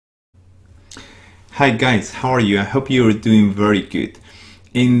Hi guys, how are you? I hope you are doing very good.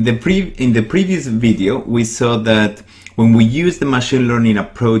 In the previous video, we saw that when we use the machine learning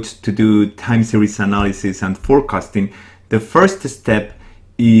approach to do time series analysis and forecasting, the first step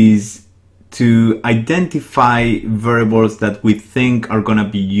is to identify variables that we think are going to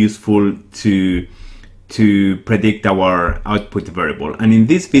be useful to predict our output variable. And in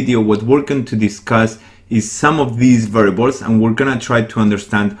this video, what we're going to discuss is some of these variables, and we're going to try to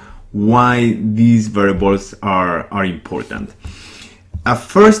understand why these variables are important. A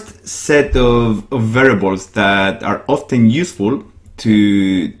first set of variables that are often useful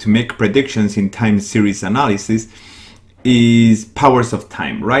to make predictions in time series analysis is powers of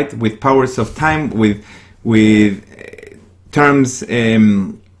time, right? With powers of time, with terms,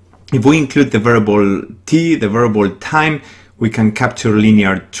 if we include the variable t, the variable time, we can capture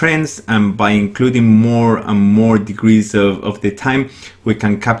linear trends, and by including more and more degrees of the time, we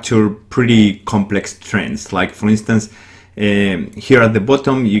can capture pretty complex trends. Like for instance, here at the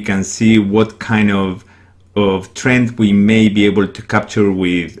bottom, you can see what kind of trend we may be able to capture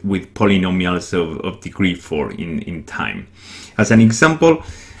with polynomials of degree 4 in time. As an example,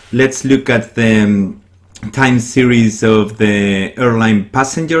 let's look at the time series of the airline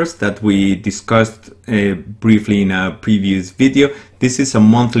passengers that we discussed briefly in a previous video. This is a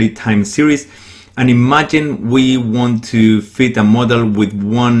monthly time series, and imagine we want to fit a model with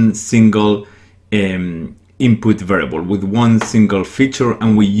one single input variable, with one single feature,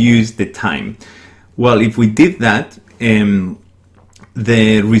 and we use the time. Well, if we did that,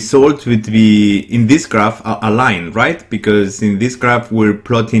 the result would be in this graph a line, right? Because in this graph we're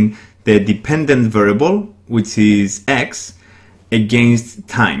plotting the dependent variable, which is x, against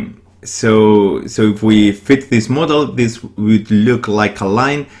time. So if we fit this model, this would look like a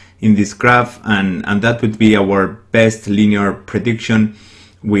line in this graph, and that would be our best linear prediction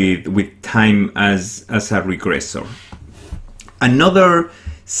with time as a regressor. Another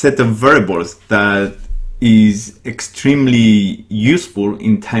set of variables that is extremely useful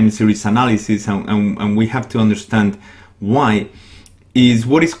in time series analysis, and we have to understand why, is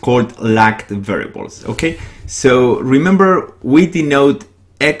what is called lagged variables. Okay, so remember, we denote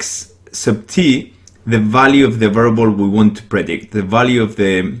x sub t, the value of the variable we want to predict, the value of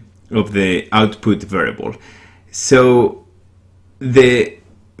the output variable. So the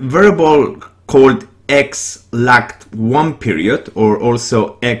variable called x lagged 1 period, or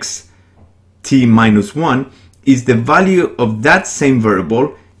also x t minus 1, is the value of that same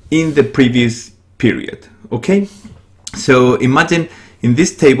variable in the previous period. Okay, so imagine in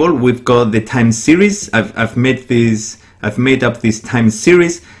this table we've got the time series. I've made up this time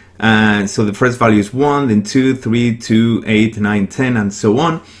series, and so the first value is 1, then 2, 3, 2, 8, 9, 10, and so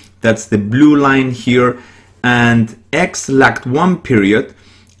on. That's the blue line here. And x lagged 1 period,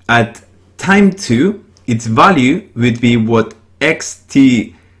 at time 2, its value would be what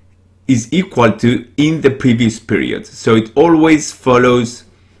xt is equal to in the previous period. So it always follows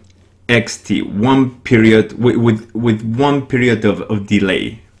xt, one period with 1 period of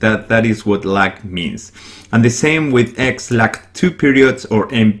delay. That is what lag means. And the same with x lagged 2 periods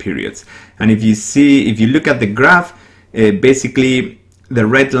or n periods. And if you look at the graph, basically the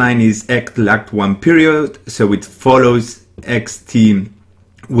red line is x lagged 1 period, so it follows xt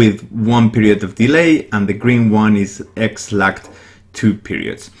with 1 period of delay, and the green one is x lagged 2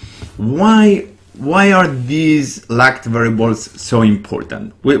 periods. Why are these lagged variables so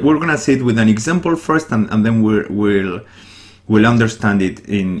important? We're going to see it with an example first, and then we'll understand it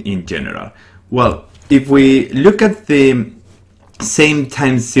in general. Well, if we look at the same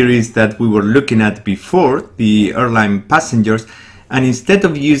time series that we were looking at before, the airline passengers, and instead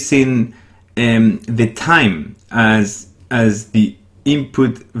of using the time as the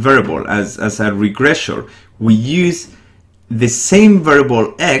input variable, as a regressor, we use the same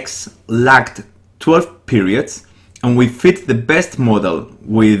variable x lagged 12 periods, and we fit the best model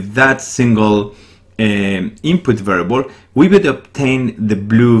with that single input variable, we would obtain the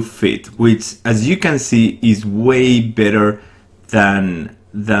blue fit, which, as you can see, is way better than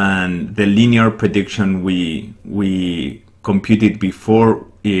the linear prediction we computed before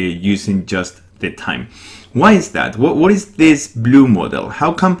using just the time. Why is that? What is this blue model?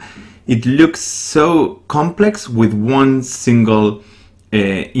 How come it looks so complex with one single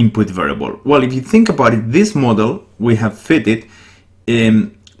input variable? Well, if you think about it, this model we have fitted,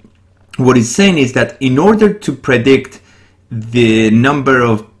 what it's saying is that in order to predict the number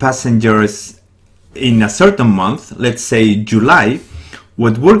of passengers in a certain month, let's say July,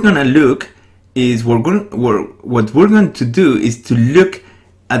 what we're gonna look is what we're going to do is to look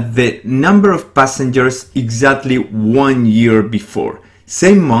at the number of passengers exactly 1 year before.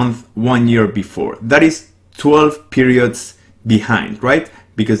 same month 1 year before. That is 12 periods behind, right?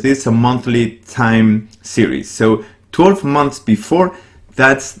 Because this is a monthly time series. So 12 months before,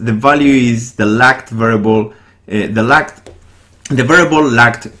 that's the value is the lagged variable, the variable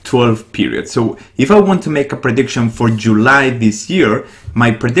lagged 12 periods. So if I want to make a prediction for July this year,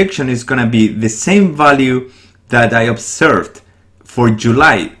 my prediction is going to be the same value that I observed for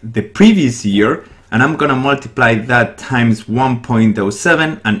July the previous year, and I'm going to multiply that times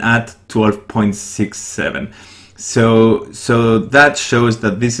 1.07 and add 12.67. So that shows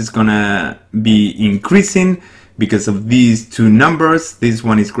that this is going to be increasing because of these two numbers. This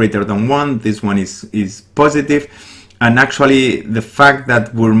one is greater than 1, this one is positive. And actually, the fact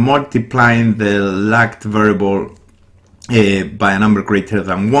that we're multiplying the lagged variable by a number greater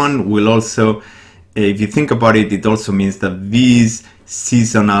than 1 will also, if you think about it, it also means that these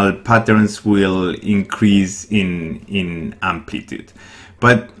seasonal patterns will increase in amplitude.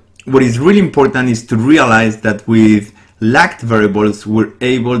 But what is really important is to realize that with lagged variables, we're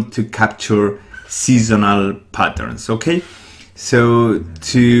able to capture seasonal patterns, okay? So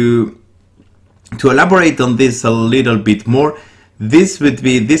to elaborate on this a little bit more, this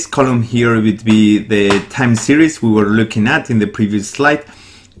column here would be the time series we were looking at in the previous slide,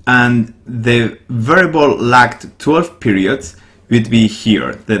 and the variable lagged 12 periods would be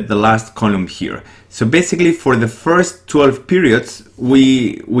here, the last column here. So basically for the first 12 periods,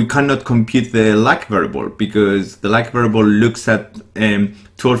 we cannot compute the lag variable because the lag variable looks at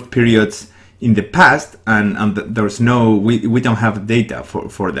 12 periods in the past, and there's no, we don't have data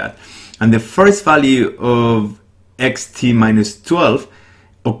for that. And the first value of xt minus 12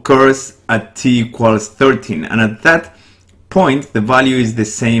 occurs at t equals 13, and at that point the value is the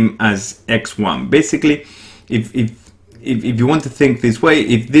same as x1. Basically, if you want to think this way,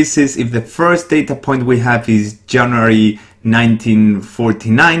 if the first data point we have is January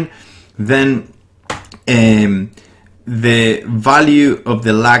 1949, then the value of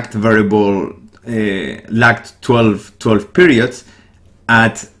the lagged variable lagged 12 periods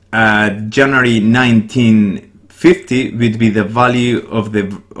at January 1950 would be the value of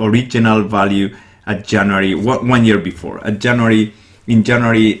the original value at January 1 year before, in January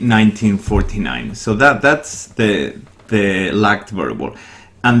 1949. So that's the lagged variable,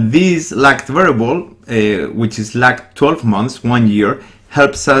 and this lagged variable, which is lagged 12 months, 1 year,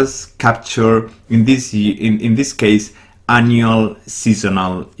 helps us capture in this case annual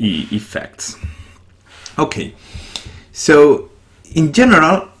seasonal effects. Okay, so in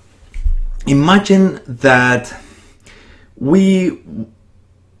general, imagine that we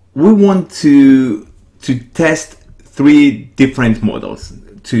want to test 3 different models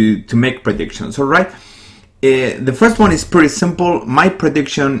to make predictions. All right. The first one is pretty simple. My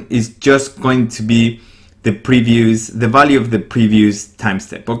prediction is just going to be the value of the previous time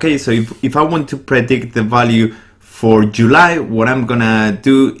step. Okay, so if I want to predict the value for July, what I'm gonna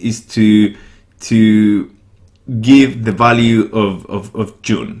do is to give the value of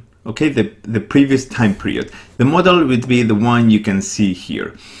June. Okay, the previous time period. The model would be the one you can see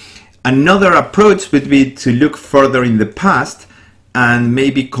here. Another approach would be to look further in the past and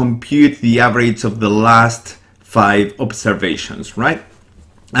maybe compute the average of the last 5 observations, right?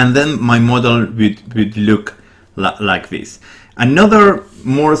 And then my model would look like this. Another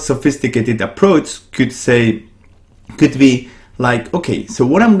more sophisticated approach could be like, okay, so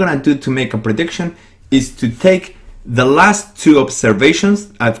what I'm gonna do to make a prediction is to take the last 2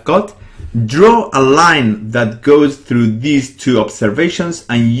 observations I've got, draw a line that goes through these 2 observations,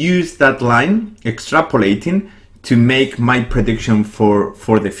 and use that line, extrapolating, to make my prediction for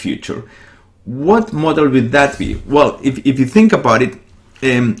the future. What model would that be? Well, if you think about it,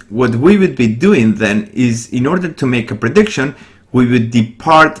 what we would be doing then is, in order to make a prediction, we would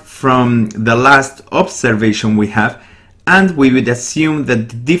depart from the last observation we have, and we would assume that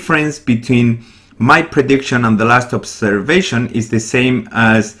the difference between my prediction and the last observation is the same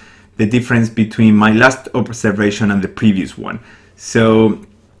as the difference between my last observation and the previous one. So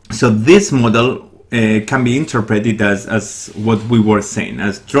this model can be interpreted as what we were saying,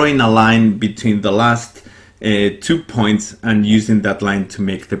 as drawing a line between the last 2 points and using that line to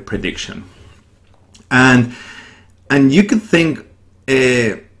make the prediction. And you could think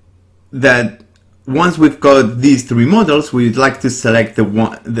that once we've got these 3 models, we'd like to select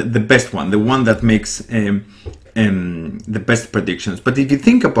the best one, the one that makes the best predictions. But if you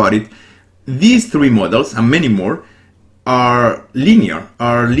think about it, these 3 models and many more are linear.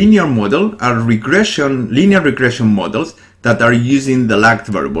 Our linear model are linear regression models that are using the lagged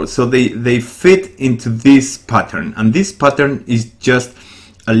variable. So they fit into this pattern, and this pattern is just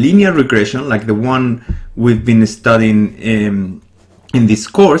a linear regression like the one we've been studying in this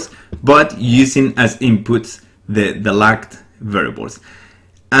course, but using as inputs the lagged variables.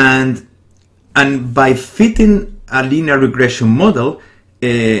 And by fitting a linear regression model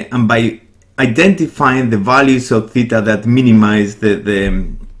and by identifying the values of theta that minimize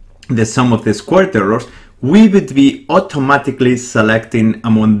the sum of the squared errors, we would be automatically selecting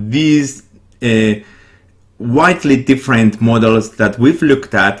among these widely different models that we've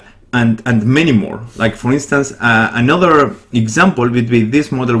looked at, and many more. Like for instance, another example would be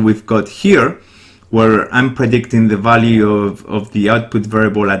this model we've got here, where I'm predicting the value of the output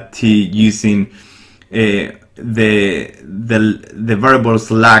variable at t using the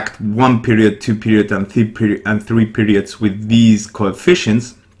variables lagged 1 period, 2 period, and 3 periods with these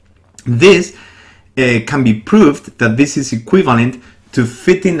coefficients. This can be proved that this is equivalent to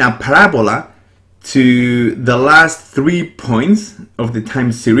fitting a parabola to the last 3 points of the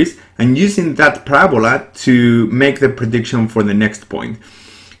time series and using that parabola to make the prediction for the next point.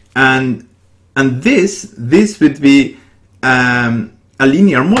 And this would be a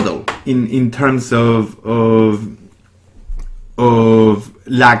linear model in terms of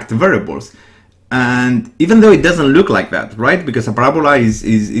lagged variables. And even though it doesn't look like that, right? Because a parabola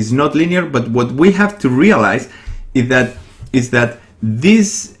is not linear, but what we have to realize is that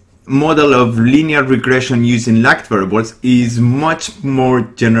this model of linear regression using lagged variables is much more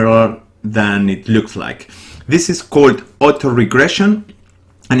general than it looks like. This is called autoregression,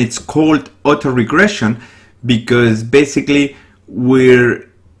 and it's called autoregression because basically we're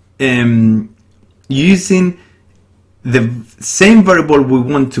using the same variable we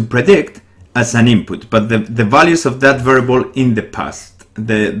want to predict as an input, but the values of that variable in the past,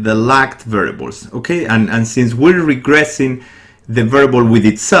 the lagged variables, okay? And since we're regressing the variable with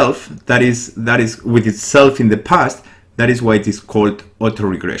itself, that is with itself in the past, that is why it is called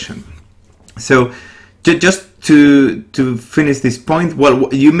autoregression. So just to finish this point,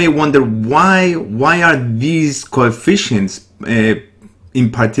 well, you may wonder why are these coefficients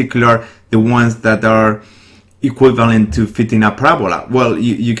in particular the ones that are equivalent to fitting a parabola? Well,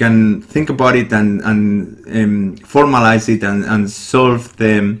 you can think about it and formalize it and solve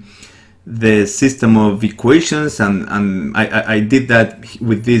the system of equations, and I did that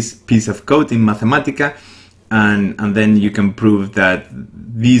with this piece of code in Mathematica, and then you can prove that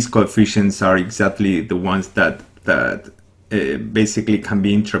these coefficients are exactly the ones that basically can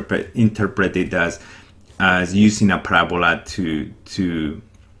be interpreted as using a parabola to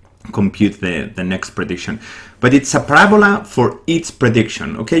compute the next prediction. But it's a parabola for each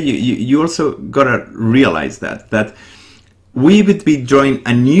prediction, okay? You also gotta realize that we would be drawing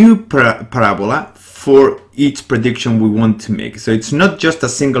a new parabola for each prediction we want to make. So it's not just a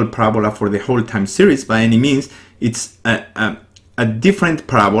single parabola for the whole time series by any means. It's a different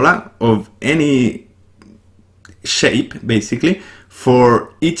parabola of any shape, basically,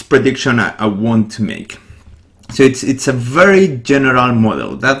 for each prediction I want to make. So it's a very general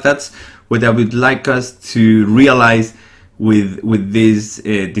model. That's what I would like us to realize with this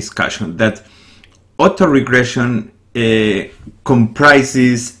discussion, that autoregression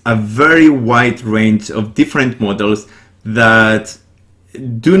comprises a very wide range of different models that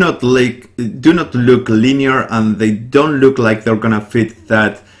do not look linear, and they don't look like they're gonna fit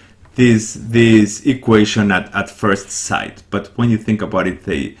this equation at first sight. But when you think about it,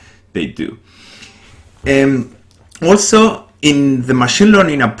 they do. Also, in the machine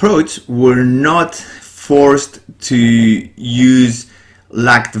learning approach, we're not forced to use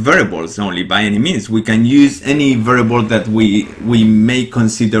lagged variables only by any means. We can use any variable that we may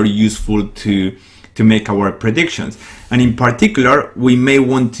consider useful to make our predictions. And in particular, we may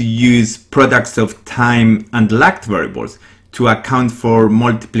want to use products of time and lagged variables to account for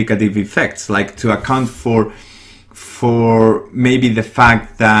multiplicative effects, like to account for maybe the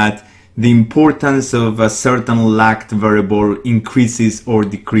fact that the importance of a certain lagged variable increases or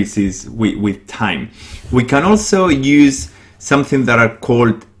decreases with time. We can also use something that are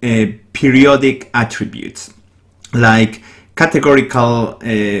called periodic attributes, like categorical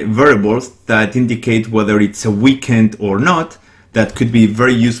variables that indicate whether it's a weekend or not. That could be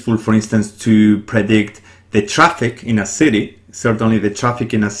very useful, for instance, to predict the traffic in a city. Certainly the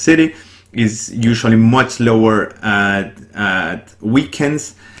traffic in a city is usually much lower at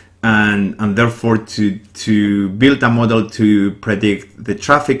weekends, and therefore to build a model to predict the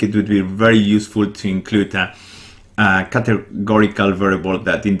traffic, it would be very useful to include a categorical variable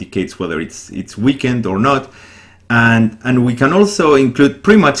that indicates whether it's weekend or not. And we can also include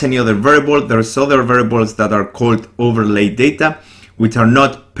pretty much any other variable. There's other variables that are called overlay data, which are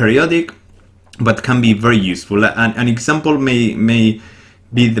not periodic, but can be very useful. An example may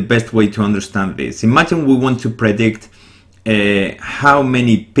be the best way to understand this. Imagine we want to predict how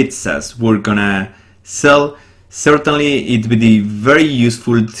many pizzas we're gonna sell, certainly it would be very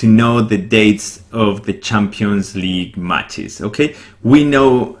useful to know the dates of the Champions League matches. Okay, we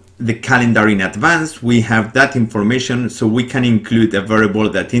know the calendar in advance, we have that information, so we can include a variable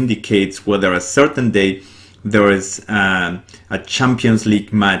that indicates whether a certain day there is a Champions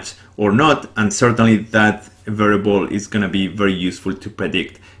League match or not, and certainly that variable is going to be very useful to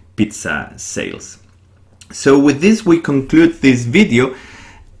predict pizza sales. So with this we conclude this video,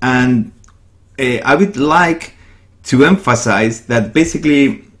 and I would like to emphasize that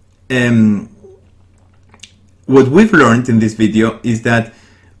basically what we've learned in this video is that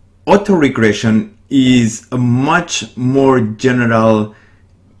autoregression is a much more general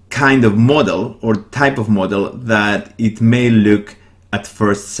kind of model or type of model that it may look at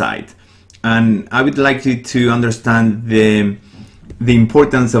first sight. And I would like you to understand the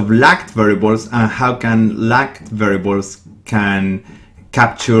importance of lagged variables and how can lagged variables can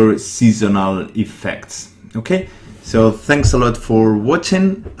capture seasonal effects. Okay, so thanks a lot for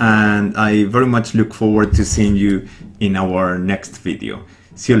watching, and I very much look forward to seeing you in our next video.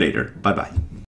 See you later. Bye bye.